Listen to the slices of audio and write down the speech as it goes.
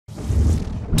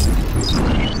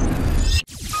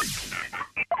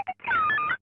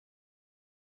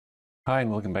Hi,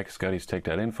 and welcome back to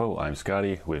ScottiesTech.Info. I'm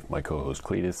Scotty with my co-host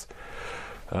Cletus.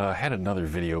 Had another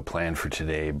video planned for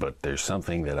today, but there's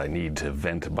something that I need to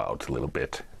vent about a little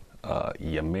bit.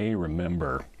 You may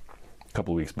remember a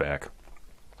couple weeks back,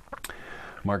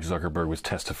 Mark Zuckerberg was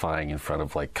testifying in front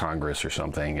of like Congress or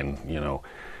something, and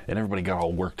everybody got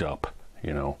all worked up.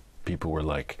 People were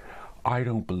like, "I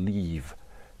don't believe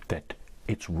that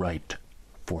it's right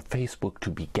for Facebook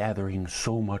to be gathering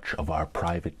so much of our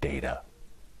private data."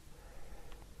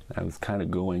 I was kind of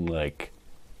going like,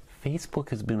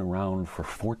 Facebook has been around for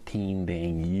 14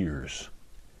 dang years.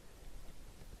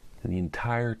 And the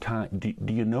entire time,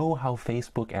 do you know how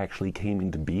Facebook actually came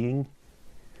into being?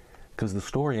 Because the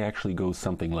story actually goes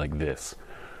something like this.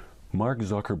 Mark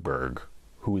Zuckerberg,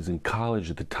 who was in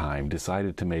college at the time,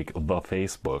 decided to make the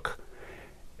Facebook.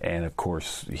 And of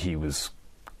course, he was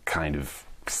kind of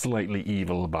slightly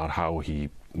evil about how he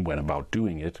went about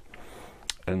doing it.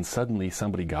 And suddenly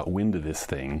somebody got wind of this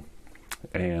thing,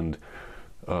 and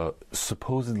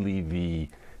supposedly it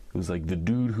was like the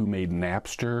dude who made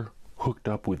Napster hooked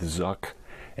up with Zuck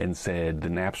and said the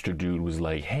Napster dude was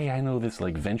like, "Hey, I know this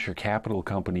like venture capital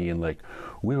company, and like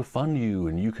we'll fund you,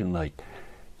 and you can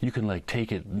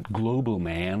take it global,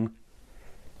 man."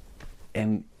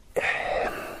 And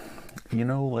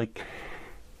like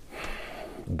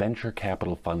venture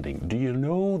capital funding. Do you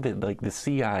know that like the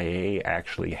CIA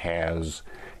actually has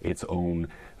its own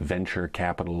venture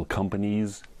capital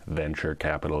companies that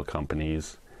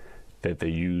they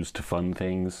use to fund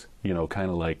things? Kind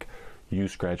of like you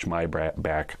scratch my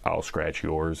back, I'll scratch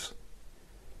yours.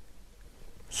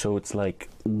 So it's like,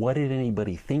 what did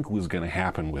anybody think was going to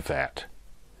happen with that?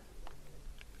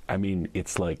 I mean,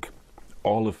 it's like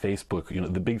all of Facebook,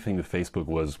 the big thing with Facebook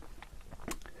was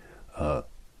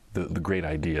the great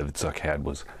idea that Zuck had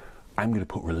was, I'm going to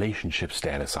put relationship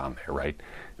status on there, right?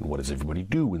 And what does everybody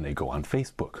do when they go on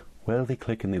Facebook? Well, they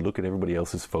click and they look at everybody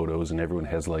else's photos, and everyone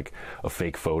has like a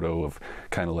fake photo of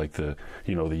kind of like the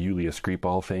Yulia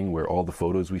Skripal thing, where all the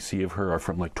photos we see of her are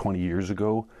from like 20 years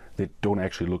ago that don't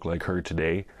actually look like her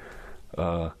today.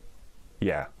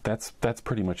 Yeah, that's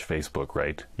pretty much Facebook,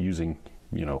 right? Using,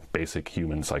 basic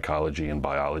human psychology and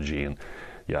biology and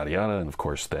yada yada, and of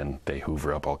course then they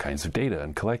hoover up all kinds of data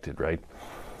and collect it, right?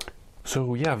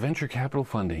 So yeah, venture capital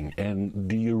funding. And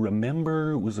do you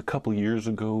remember, it was a couple years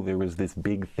ago, there was this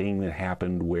big thing that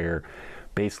happened where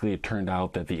basically it turned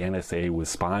out that the NSA was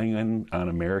spying on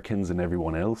Americans and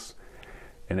everyone else,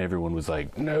 and everyone was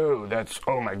like, "No,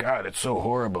 oh my god, it's so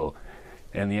horrible."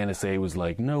 And the NSA was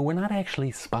like, "No, we're not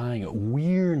actually spying.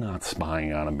 We're not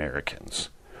spying on Americans.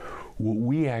 What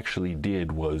we actually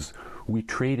did was we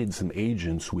traded some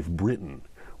agents with Britain.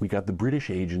 We got the British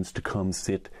agents to come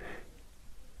sit."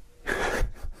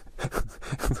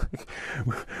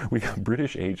 We got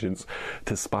British agents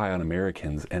to spy on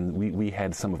Americans, and we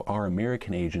had some of our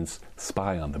American agents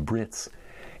spy on the Brits,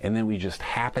 and then we just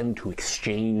happened to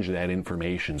exchange that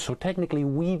information. So technically,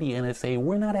 we, the NSA,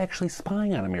 we're not actually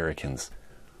spying on Americans.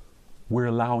 We're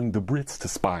allowing the Brits to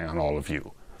spy on all of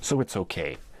you. So it's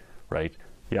okay, right?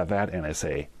 Yeah, that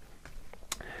NSA.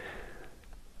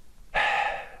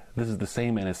 This is the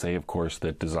same NSA, of course,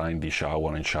 that designed the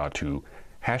SHA-1 and SHA-2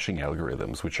 hashing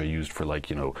algorithms, which are used for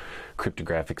like,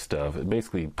 cryptographic stuff,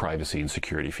 basically privacy and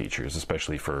security features,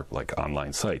 especially for like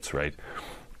online sites, right?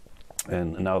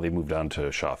 And now they moved on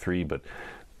to SHA-3,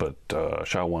 but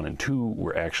SHA-1 and 2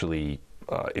 were actually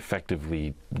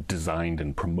effectively designed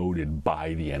and promoted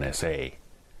by the NSA.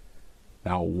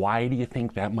 Now, why do you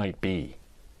think that might be?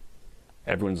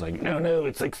 Everyone's like, no,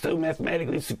 it's like so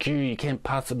mathematically secure, you can't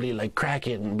possibly like crack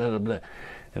it and blah, blah, blah.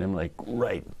 And I'm like,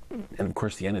 right. And of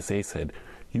course the NSA said,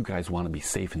 you guys want to be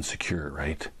safe and secure,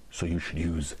 right? So you should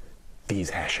use these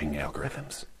hashing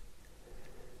algorithms.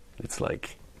 It's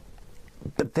like,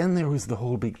 but then there was the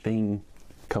whole big thing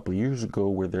a couple of years ago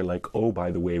where they're like, oh, by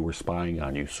the way, we're spying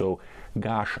on you. So,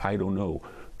 gosh, I don't know.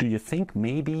 Do you think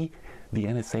maybe the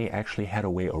NSA actually had a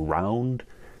way around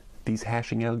these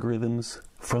hashing algorithms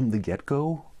from the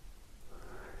get-go?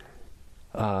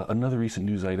 Another recent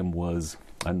news item was,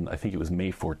 I think it was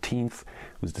May 14th,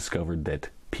 it was discovered that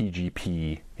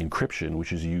PGP encryption,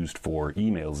 which is used for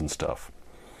emails and stuff,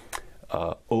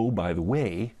 by the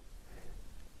way,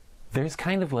 there's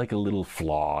kind of like a little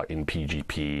flaw in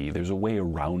PGP. There's a way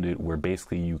around it where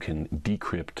basically you can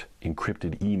decrypt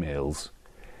encrypted emails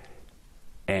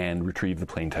and retrieve the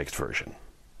plain text version.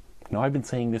 Now, I've been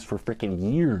saying this for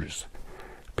freaking years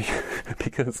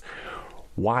because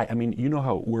why? I mean, you know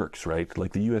how it works, right?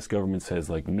 Like the US government says,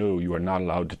 like, no, you are not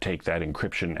allowed to take that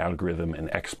encryption algorithm and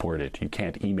export it. You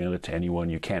can't email it to anyone.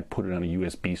 You can't put it on a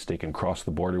USB stick and cross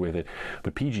the border with it.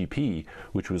 But PGP,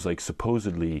 which was like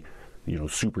supposedly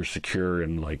super secure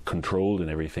and like controlled and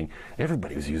everything,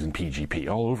 everybody was using PGP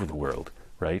all over the world,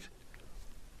 right?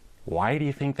 Why do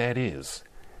you think that is?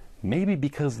 Maybe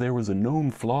because there was a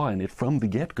known flaw in it from the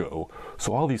get-go.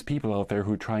 So all these people out there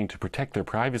who are trying to protect their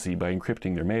privacy by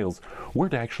encrypting their mails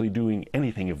weren't actually doing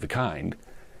anything of the kind.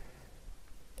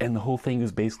 And the whole thing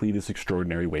is basically this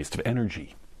extraordinary waste of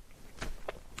energy.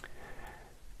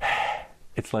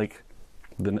 It's like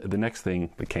the next thing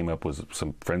that came up was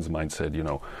some friends of mine said,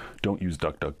 don't use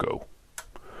DuckDuckGo.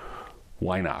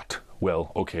 Why not?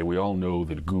 Well, okay, we all know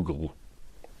that Google's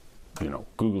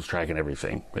tracking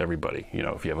everything, everybody.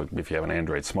 If you have an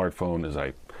Android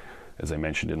smartphone, as I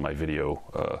mentioned in my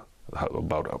video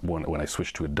about when I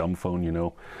switched to a dumb phone,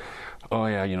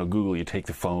 Google, you take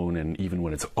the phone, and even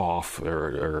when it's off,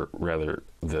 or rather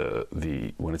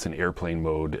when it's in airplane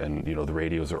mode and the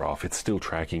radios are off, it's still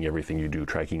tracking everything you do,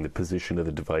 tracking the position of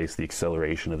the device, the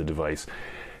acceleration of the device,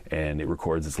 and it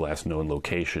records its last known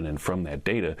location. And from that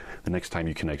data, the next time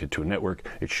you connect it to a network,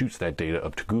 it shoots that data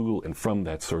up to Google, and from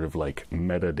that sort of like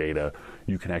metadata,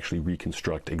 you can actually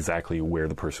reconstruct exactly where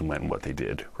the person went and what they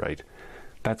did, right?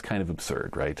 That's kind of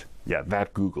absurd, right? Yeah,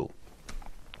 that Google.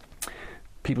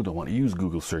 People don't want to use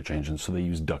Google search engines, so they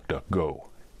use DuckDuckGo.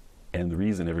 And the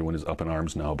reason everyone is up in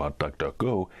arms now about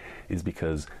DuckDuckGo is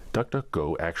because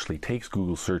DuckDuckGo actually takes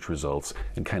Google search results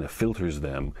and kind of filters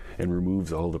them and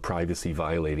removes all the privacy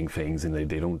violating things, and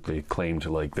they claim to,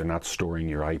 like, they're not storing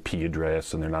your IP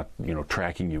address and they're not,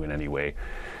 tracking you in any way.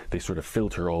 They sort of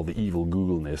filter all the evil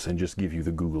Googleness and just give you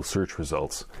the Google search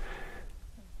results.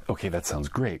 Okay, that sounds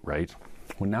great, right?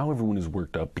 Well, now everyone is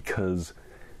worked up because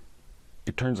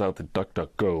it turns out that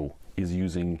DuckDuckGo is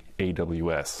using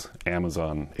AWS,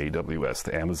 Amazon AWS,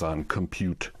 the Amazon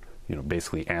compute.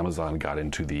 Basically Amazon got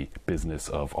into the business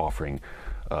of offering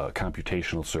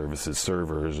computational services,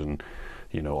 servers, and,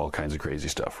 all kinds of crazy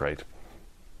stuff, right?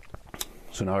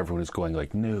 So now everyone is going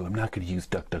like, no, I'm not going to use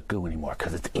DuckDuckGo anymore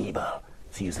because it's evil.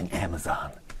 It's using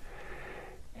Amazon.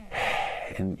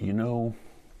 And,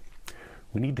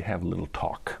 we need to have a little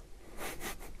talk.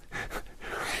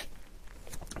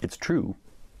 It's true.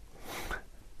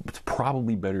 It's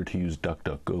probably better to use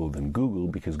DuckDuckGo than Google,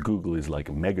 because Google is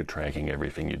like mega tracking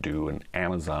everything you do, and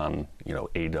Amazon,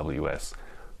 AWS,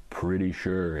 pretty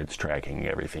sure it's tracking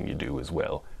everything you do as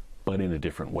well, but in a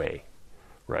different way,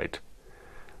 right?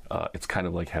 It's kind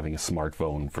of like having a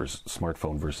smartphone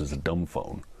versus a dumb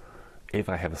phone. If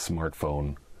I have a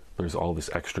smartphone, there's all this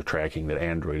extra tracking that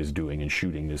Android is doing and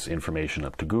shooting this information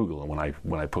up to Google. And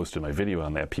when I posted my video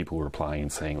on that, people were replying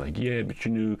and saying like, yeah, but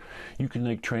you can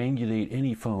like triangulate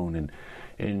any phone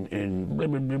and blah,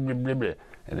 blah, blah, blah, blah, blah.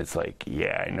 And it's like,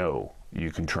 yeah, I know. You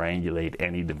can triangulate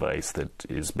any device that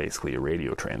is basically a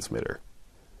radio transmitter.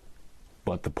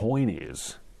 But the point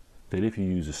is that if you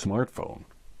use a smartphone,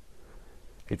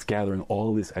 it's gathering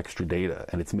all this extra data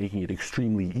and it's making it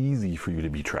extremely easy for you to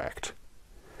be tracked.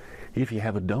 If you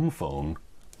have a dumb phone,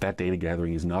 that data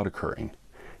gathering is not occurring.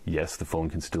 Yes, the phone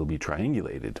can still be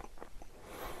triangulated.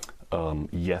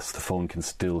 Yes, the phone can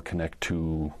still connect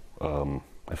to,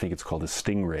 I think it's called a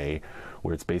Stingray,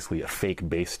 where it's basically a fake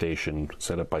base station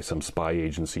set up by some spy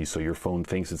agency. So your phone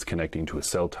thinks it's connecting to a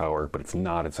cell tower, but it's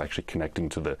not. It's actually connecting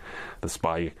to the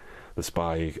spy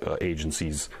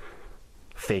agency's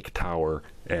fake tower.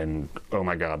 And oh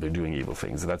my God, they're doing evil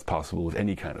things. That's possible with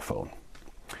any kind of phone.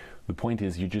 The point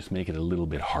is, you just make it a little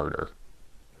bit harder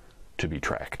to be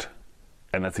tracked.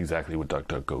 And that's exactly what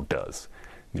DuckDuckGo does.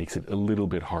 Makes it a little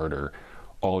bit harder.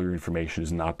 All your information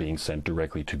is not being sent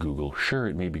directly to Google. Sure,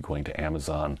 it may be going to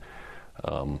Amazon.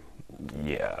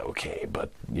 Yeah, okay,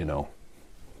 but,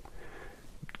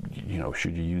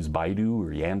 should you use Baidu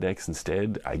or Yandex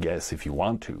instead? I guess if you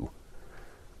want to.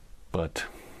 But,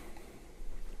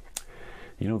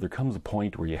 there comes a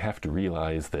point where you have to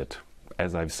realize that,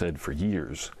 as I've said for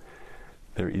years,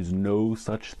 there is no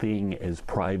such thing as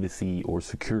privacy or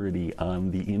security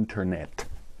on the internet.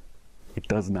 It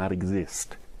does not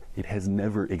exist. It has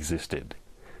never existed.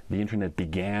 The internet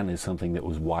began as something that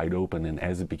was wide open, and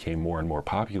as it became more and more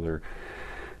popular,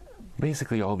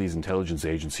 basically all these intelligence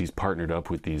agencies partnered up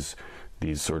with these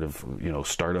sort of,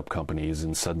 startup companies,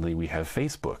 and suddenly we have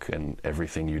Facebook, and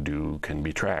everything you do can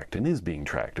be tracked and is being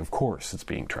tracked. Of course it's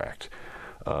being tracked.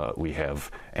 We have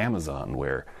Amazon,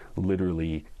 where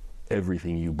literally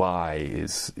everything you buy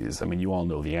is I mean, you all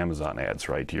know the Amazon ads,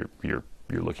 right? You're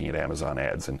looking at Amazon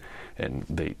ads, and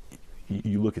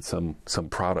you look at some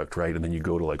product, right, and then you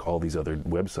go to like all these other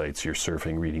websites, you're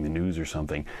surfing, reading the news or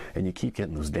something, and you keep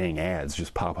getting those dang ads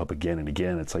just pop up again and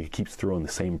again. It's like it keeps throwing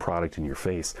the same product in your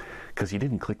face because you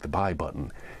didn't click the buy button.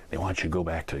 They want you to go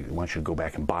back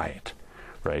and buy it,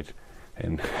 right?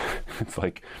 And it's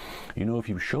like, you know, if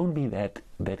you've shown me that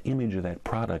image of that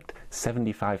product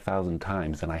 75,000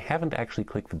 times and I haven't actually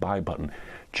clicked the buy button,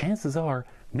 chances are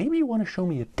maybe you want to show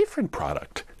me a different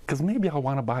product, because maybe I'll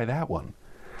want to buy that one.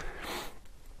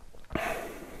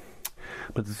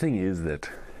 But the thing is that,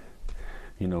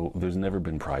 you know, there's never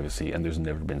been privacy and there's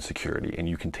never been security, and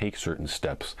you can take certain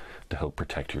steps to help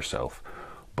protect yourself.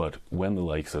 But when the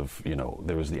likes of, you know,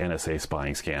 there was the NSA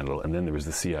spying scandal, and then there was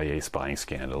the CIA spying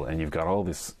scandal, and you've got all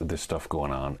this stuff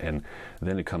going on, and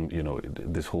then it comes, you know,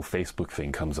 this whole Facebook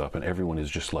thing comes up, and everyone is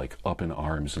just like up in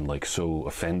arms and like so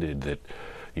offended that,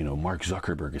 you know, Mark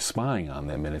Zuckerberg is spying on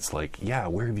them, and it's like, yeah,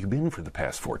 where have you been for the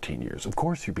past 14 years? Of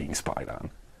course you're being spied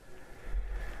on.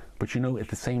 But you know, at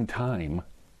the same time,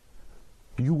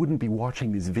 you wouldn't be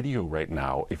watching this video right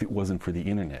now if it wasn't for the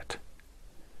internet.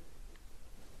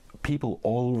 People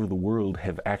all over the world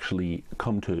have actually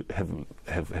come to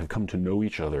have come to know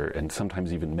each other, and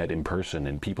sometimes even met in person,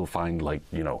 and people find, like,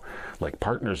 you know, like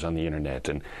partners on the internet,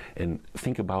 and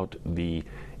think about the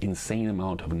insane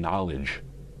amount of knowledge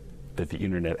that the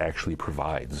internet actually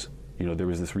provides. You know, there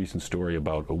was this recent story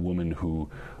about a woman who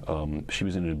she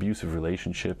was in an abusive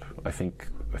relationship. I think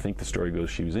the story goes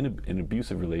she was in an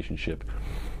abusive relationship,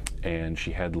 and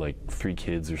she had like 3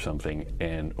 kids or something,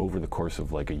 and over the course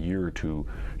of like a year or two,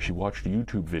 she watched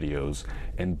YouTube videos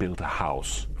and built a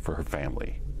house for her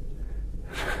family.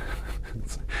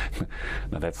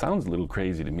 Now that sounds a little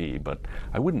crazy to me, but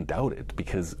I wouldn't doubt it,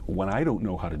 because when I don't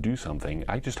know how to do something,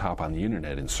 I just hop on the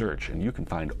internet and search, and you can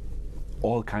find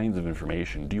all kinds of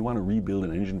information. Do you want to rebuild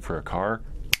an engine for a car?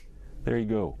 There you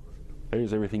go.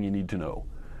 There's everything you need to know.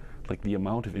 Like, the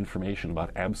amount of information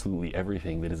about absolutely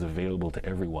everything that is available to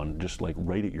everyone, just like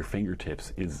right at your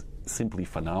fingertips, is simply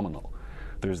phenomenal.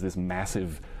 There's this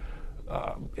massive,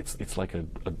 it's like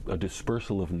a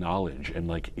dispersal of knowledge, and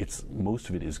like most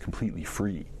of it is completely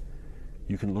free.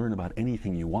 You can learn about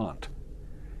anything you want.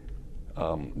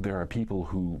 There are people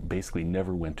who basically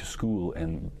never went to school,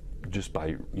 and just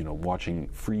by, you know, watching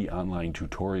free online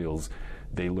tutorials,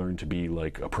 they learned to be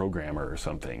like a programmer or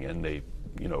something, and they,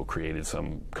 you know, created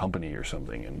some company or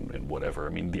something, and whatever. I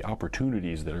mean, the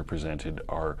opportunities that are presented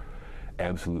are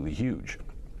absolutely huge.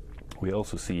 We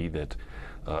also see that,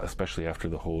 especially after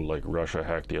the whole, like, Russia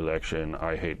hacked the election,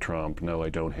 I hate Trump, no, I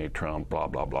don't hate Trump, blah,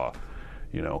 blah, blah,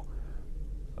 you know,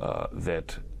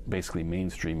 that basically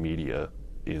mainstream media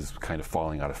is kind of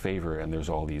falling out of favor, and there's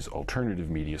all these alternative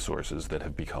media sources that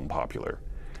have become popular.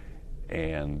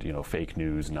 And, you know, fake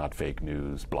news, not fake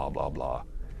news, blah, blah, blah.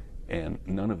 And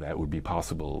none of that would be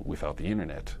possible without the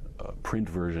internet. Print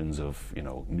versions of, you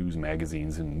know, news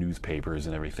magazines and newspapers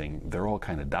and everything, they're all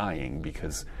kind of dying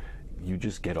because you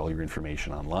just get all your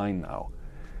information online now.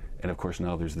 And of course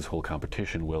now there's this whole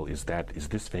competition. Well, is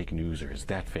this fake news, or is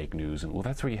that fake news? And well,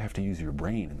 that's where you have to use your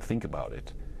brain and think about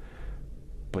it.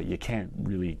 But you can't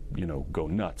really, you know, go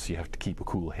nuts. You have to keep a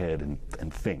cool head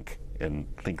and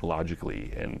think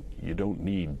logically. And you don't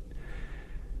need,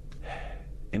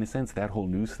 in a sense, that whole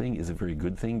news thing is a very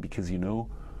good thing, because, you know,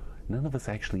 none of us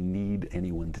actually need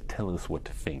anyone to tell us what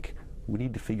to think. We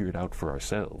need to figure it out for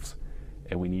ourselves,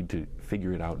 and we need to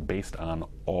figure it out based on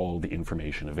all the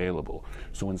information available.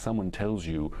 So when someone tells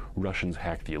you Russians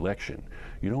hacked the election,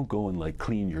 you don't go and like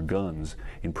clean your guns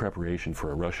in preparation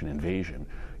for a Russian invasion.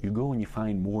 You go and you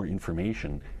find more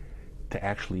information to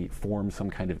actually form some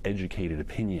kind of educated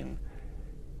opinion,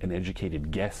 an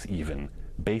educated guess even,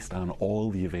 based on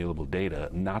all the available data,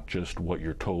 not just what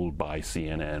you're told by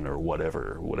CNN or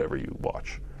whatever you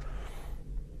watch.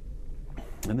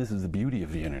 And this is the beauty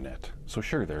of the internet. So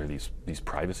sure, there are these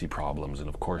privacy problems, and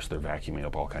of course they're vacuuming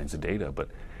up all kinds of data, but,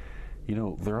 you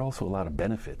know, there are also a lot of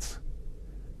benefits.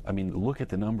 I mean, look at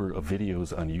the number of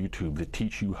videos on YouTube that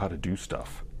teach you how to do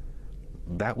stuff.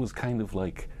 That was kind of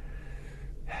like,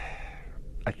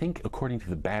 I think according to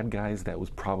the bad guys, that was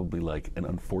probably like an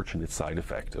unfortunate side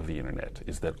effect of the internet,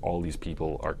 is that all these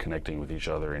people are connecting with each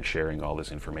other and sharing all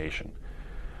this information.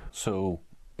 So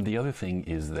the other thing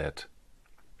is that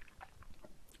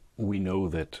we know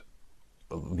that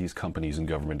these companies and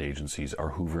government agencies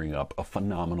are hoovering up a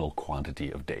phenomenal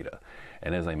quantity of data.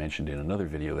 And as I mentioned in another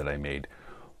video that I made,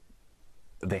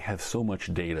 they have so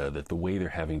much data that the way they're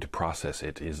having to process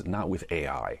it is not with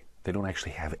AI. They don't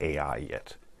actually have AI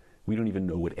yet. We don't even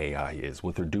know what AI is.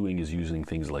 What they're doing is using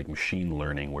things like machine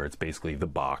learning, where it's basically the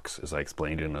box, as I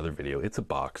explained in another video. It's a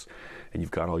box, and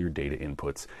you've got all your data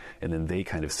inputs, and then they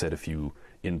kind of set a few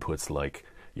inputs like,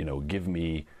 you know, give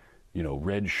me, you know,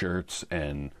 red shirts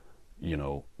and, you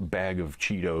know, bag of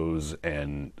Cheetos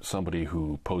and somebody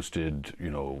who posted,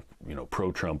 you know,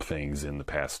 pro-Trump things in the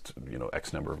past, you know,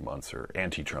 X number of months, or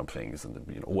anti-Trump things, and,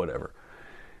 you know, whatever.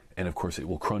 And of course, it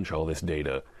will crunch all this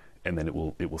data, and then it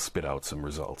will spit out some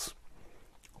results.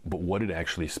 But what it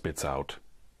actually spits out,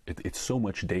 it's so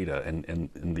much data,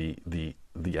 and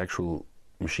the actual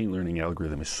machine learning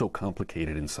algorithm is so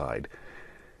complicated inside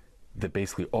that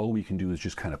basically all we can do is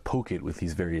just kind of poke it with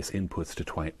these various inputs to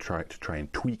try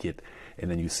and tweak it, and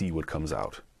then you see what comes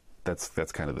out. That's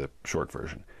kind of the short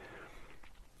version.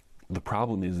 The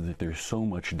problem is that there's so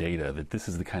much data that this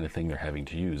is the kind of thing they're having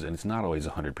to use, and it's not always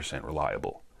 100%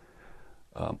 reliable.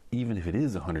 Even if it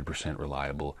is 100%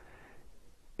 reliable,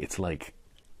 it's like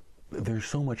there's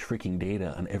so much freaking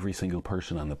data on every single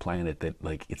person on the planet that,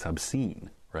 like, it's obscene,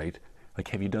 right? Like,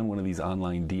 have you done one of these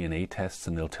online DNA tests,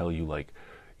 and they'll tell you, like,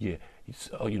 yeah,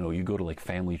 you go to like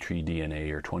Family Tree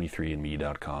DNA or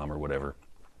 23andme.com or whatever,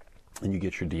 and you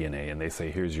get your DNA, and they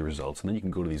say, here's your results. And then you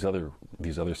can go to these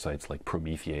other sites like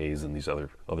Prometheus and these other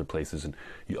places, and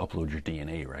you upload your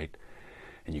DNA, right?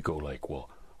 And you go like, well,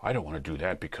 I don't want to do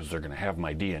that because they're going to have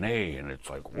my DNA. And it's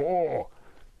like, whoa.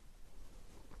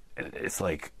 And it's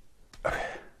like,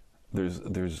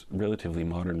 there's relatively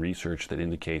modern research that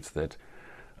indicates that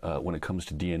when it comes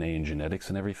to DNA and genetics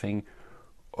and everything,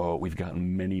 we've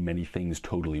gotten many things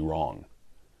totally wrong.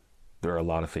 There are a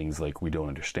lot of things like we don't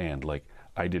understand. Like,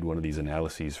 I did one of these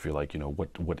analyses for, like,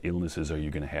 what illnesses are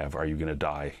you going to have? Are you going to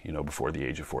die, before the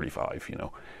age of 45,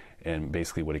 And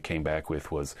basically what it came back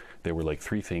with was there were like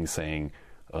 3 things saying,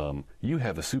 you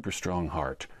have a super strong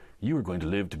heart. You are going to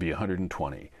live to be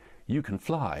 120. You can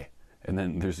fly. And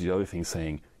then there's the other thing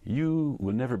saying, you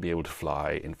will never be able to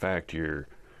fly. In fact, you're,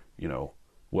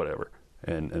 whatever.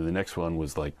 And the next one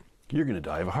was like, you're going to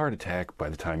die of a heart attack by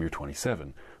the time you're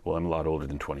 27. Well, I'm a lot older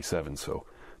than 27, so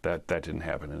that didn't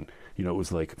happen. And, it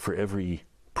was like for every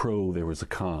pro, there was a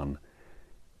con.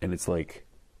 And it's like,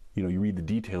 you read the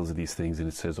details of these things, and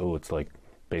it says, oh, it's like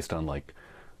based on like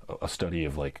a study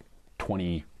of like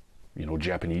 20,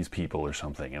 Japanese people or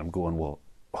something. And I'm going, well,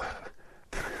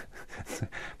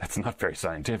 that's not very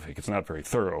scientific. It's not very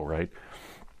thorough, right?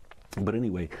 But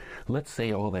anyway, let's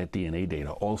say all that DNA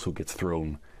data also gets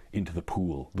thrown into the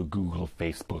pool, the Google,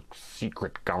 Facebook,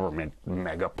 secret government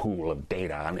mega pool of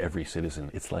data on every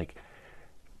citizen. It's like,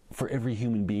 for every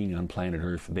human being on planet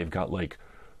Earth, they've got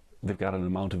an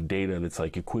amount of data that's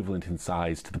like equivalent in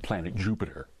size to the planet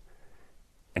Jupiter.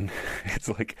 And it's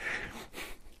like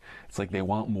they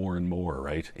want more and more,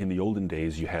 right? In the olden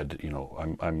days, you had,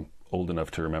 I'm old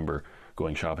enough to remember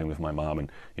going shopping with my mom,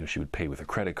 and she would pay with a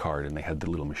credit card, and they had the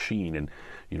little machine, and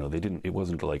it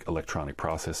wasn't like electronic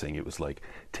processing. It was like,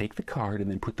 take the card and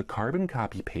then put the carbon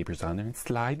copy papers on there and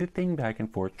slide the thing back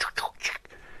and forth,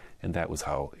 and that was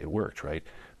how it worked, right?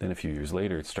 Then a few years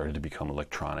later, it started to become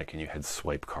electronic, and you had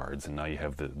swipe cards, and now you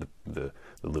have the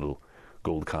little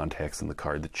gold contacts in the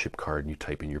card, the chip card, and you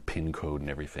type in your PIN code and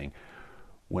everything.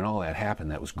 When all that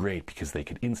happened, that was great because they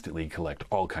could instantly collect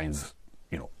all kinds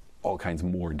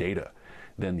more data.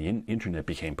 Then the internet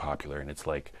became popular, and it's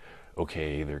like,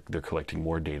 okay, they're collecting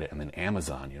more data, and then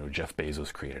Amazon, Jeff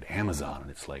Bezos created Amazon, and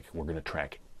it's like, we're going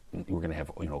to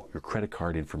have, your credit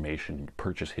card information,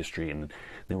 purchase history, and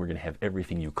then we're going to have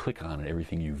everything you click on and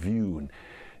everything you view,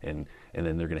 and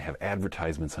then they're going to have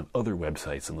advertisements on other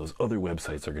websites, and those other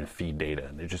websites are going to feed data,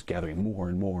 and they're just gathering more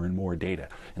and more and more data,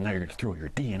 and now you're going to throw your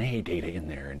DNA data in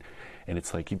there, and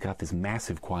it's like you've got this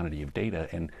massive quantity of data,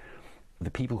 and the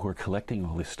people who are collecting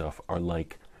all this stuff are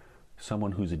like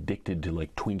someone who's addicted to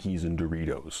like Twinkies and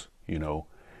Doritos,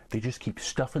 They just keep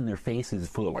stuffing their faces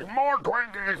full of like, more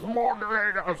Twinkies, more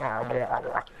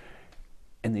Doritos,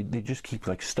 and they just keep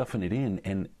like stuffing it in,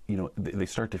 and they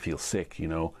start to feel sick,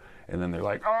 and then they're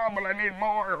like, oh, but I need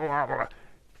more,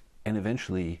 and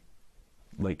eventually,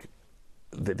 like,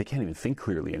 they can't even think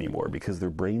clearly anymore because their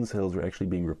brain cells are actually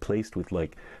being replaced with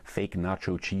like fake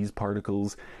nacho cheese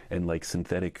particles and like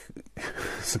synthetic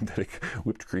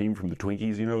whipped cream from the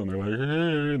Twinkies, and they're like,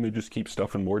 and they just keep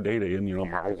stuffing more data in,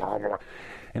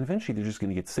 and eventually they're just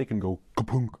going to get sick and go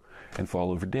kapunk and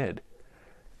fall over dead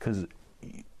because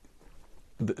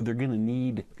they're going to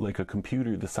need like a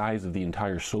computer the size of the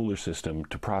entire solar system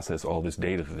to process all this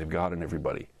data that they've got on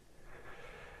everybody.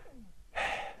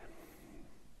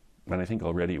 And I think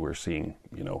already we're seeing,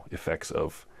 effects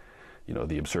of,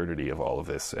 the absurdity of all of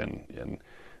this. And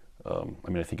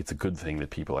I think it's a good thing that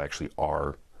people actually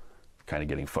are kind of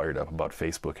getting fired up about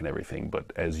Facebook and everything.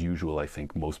 But as usual, I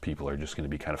think most people are just going to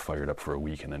be kind of fired up for a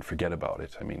week and then forget about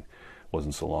it. I mean, it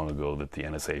wasn't so long ago that the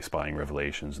NSA spying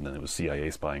revelations, and then it was CIA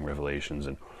spying revelations.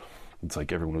 And it's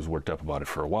like everyone was worked up about it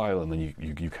for a while, and then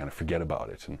you kind of forget about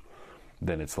it. And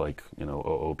then it's like,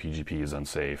 PGP is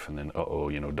unsafe, and then,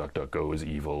 DuckDuckGo is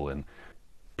evil, and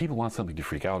people want something to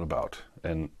freak out about.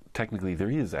 And technically, there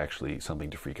is actually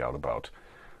something to freak out about.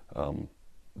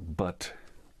 But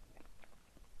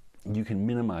you can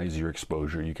minimize your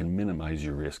exposure, you can minimize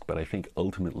your risk, but I think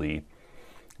ultimately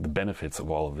the benefits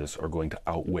of all of this are going to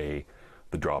outweigh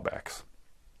the drawbacks.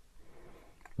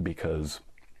 Because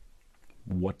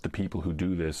what the people who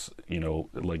do this,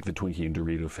 like the Twinkie and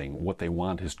Dorito thing, what they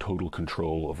want is total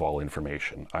control of all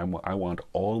information. I want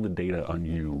all the data on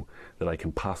you that I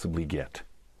can possibly get.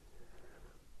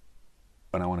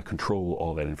 And I want to control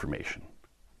all that information.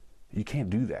 You can't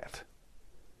do that.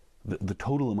 The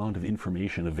total amount of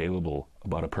information available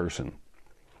about a person.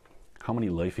 How many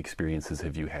life experiences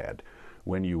have you had?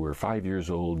 When you were 5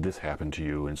 years old, this happened to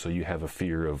you, and so you have a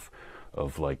fear of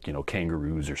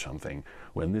kangaroos or something.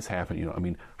 When this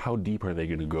happened, how deep are they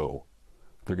going to go?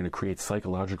 They're going to create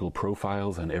psychological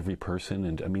profiles on every person,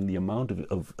 and the amount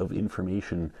of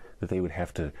information that they would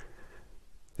have to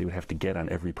get on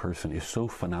every person is so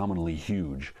phenomenally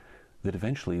huge that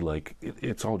eventually,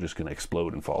 it's all just going to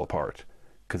explode and fall apart,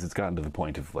 because it's gotten to the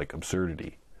point of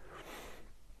absurdity.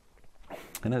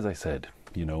 And as I said,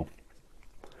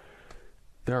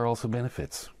 there are also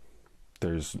benefits.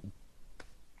 There's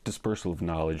dispersal of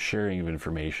knowledge, sharing of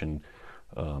information,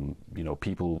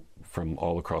 people from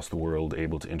all across the world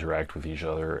able to interact with each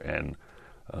other, and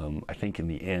I think in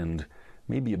the end,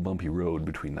 maybe a bumpy road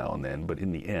between now and then, but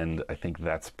in the end, I think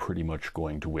that's pretty much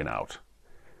going to win out.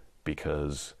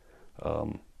 Because,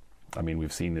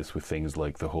 we've seen this with things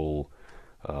like the whole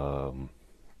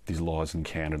these laws in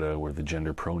Canada where the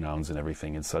gender pronouns and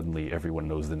everything, and suddenly everyone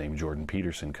knows the name Jordan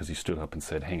Peterson because he stood up and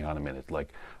said, hang on a minute,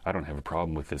 I don't have a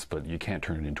problem with this, but you can't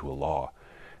turn it into a law.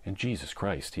 And Jesus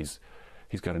Christ, he's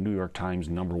got a New York Times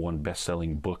 #1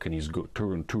 best-selling book, and he's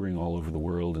touring all over the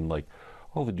world, and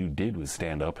all the dude did was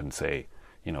stand up and say,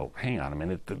 hang on a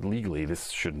minute, legally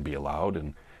this shouldn't be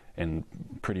allowed, and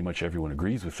pretty much everyone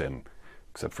agrees with him,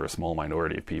 except for a small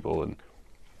minority of people, and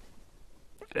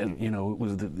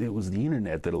it was the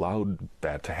internet that allowed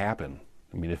that to happen.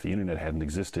 If the internet hadn't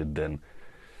existed, then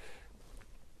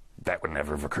that would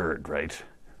never have occurred, right?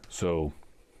 So,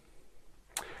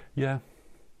 yeah,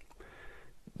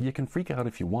 you can freak out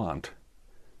if you want,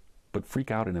 but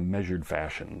freak out in a measured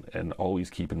fashion, and always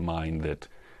keep in mind that,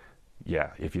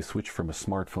 yeah, if you switch from a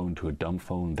smartphone to a dumb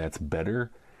phone, that's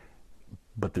better,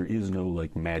 but there is no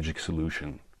magic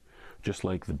solution. Just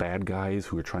like the bad guys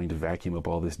who are trying to vacuum up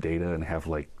all this data and have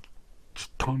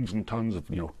tons and tons of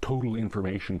total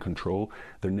information control,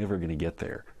 they're never going to get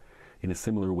there. In a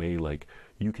similar way,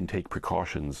 you can take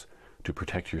precautions to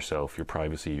protect yourself, your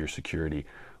privacy, your security,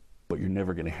 but you're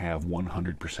never going to have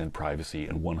 100% privacy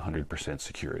and 100%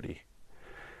 security.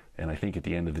 And I think at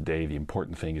the end of the day, the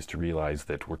important thing is to realize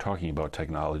that we're talking about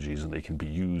technologies and they can be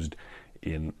used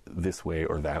in this way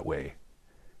or that way.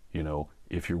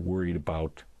 If you're worried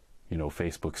about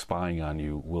Facebook spying on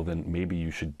you, well then maybe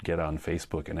you should get on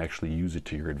Facebook and actually use it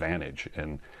to your advantage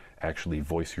and actually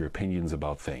voice your opinions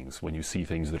about things. When you see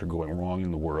things that are going wrong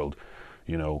in the world,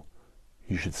 you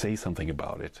should say something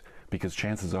about it, because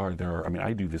chances are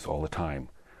I do this all the time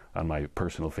on my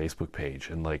personal Facebook page,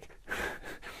 and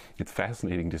it's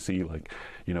fascinating to see,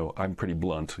 I'm pretty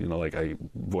blunt, I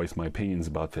voice my opinions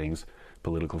about things,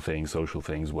 political things, social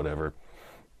things, whatever,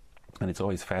 and it's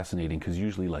always fascinating because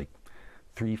usually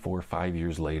 3, 4, 5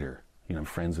 years later, I'm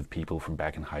friends with people from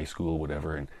back in high school,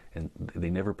 whatever, and they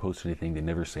never post anything, they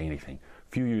never say anything.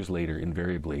 A few years later,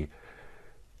 invariably,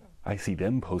 I see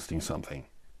them posting something.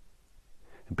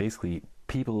 And basically,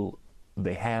 people,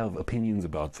 they have opinions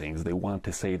about things, they want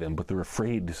to say them, but they're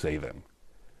afraid to say them.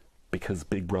 Because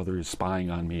Big Brother is spying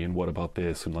on me, and what about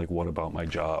this, and what about my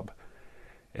job?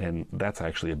 And that's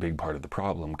actually a big part of the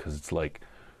problem, because it's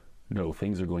no,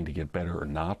 things are going to get better or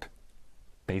not,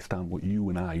 based on what you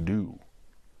and I do.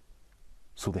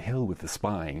 So the hell with the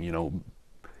spying,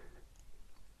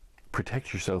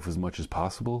 protect yourself as much as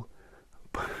possible,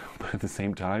 but at the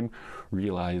same time,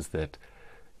 realize that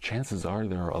chances are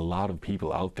there are a lot of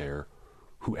people out there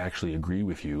who actually agree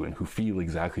with you and who feel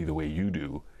exactly the way you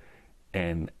do,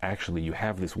 and actually you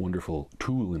have this wonderful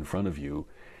tool in front of you,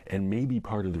 and maybe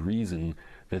part of the reason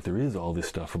that there is all this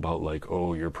stuff about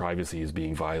oh, your privacy is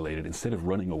being violated, instead of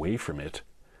running away from it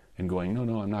and going,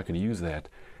 no, I'm not going to use that.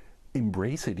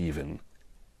 Embrace it even.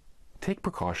 Take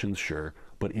precautions, sure,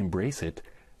 but embrace it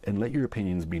and let your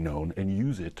opinions be known and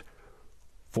use it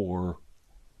for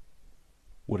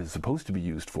what it's supposed to be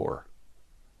used for,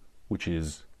 which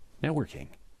is networking,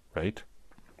 right?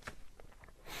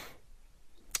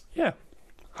 Yeah,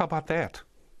 how about that?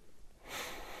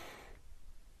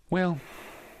 Well,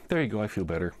 there you go, I feel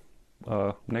better.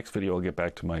 Next video I'll get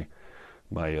back to my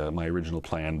original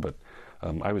plan, but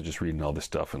I was just reading all this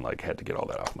stuff and had to get all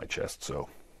that off my chest. So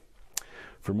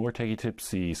For more techie tips,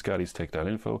 see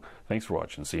ScottiesTech.Info. Thanks for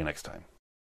watching. See you next time.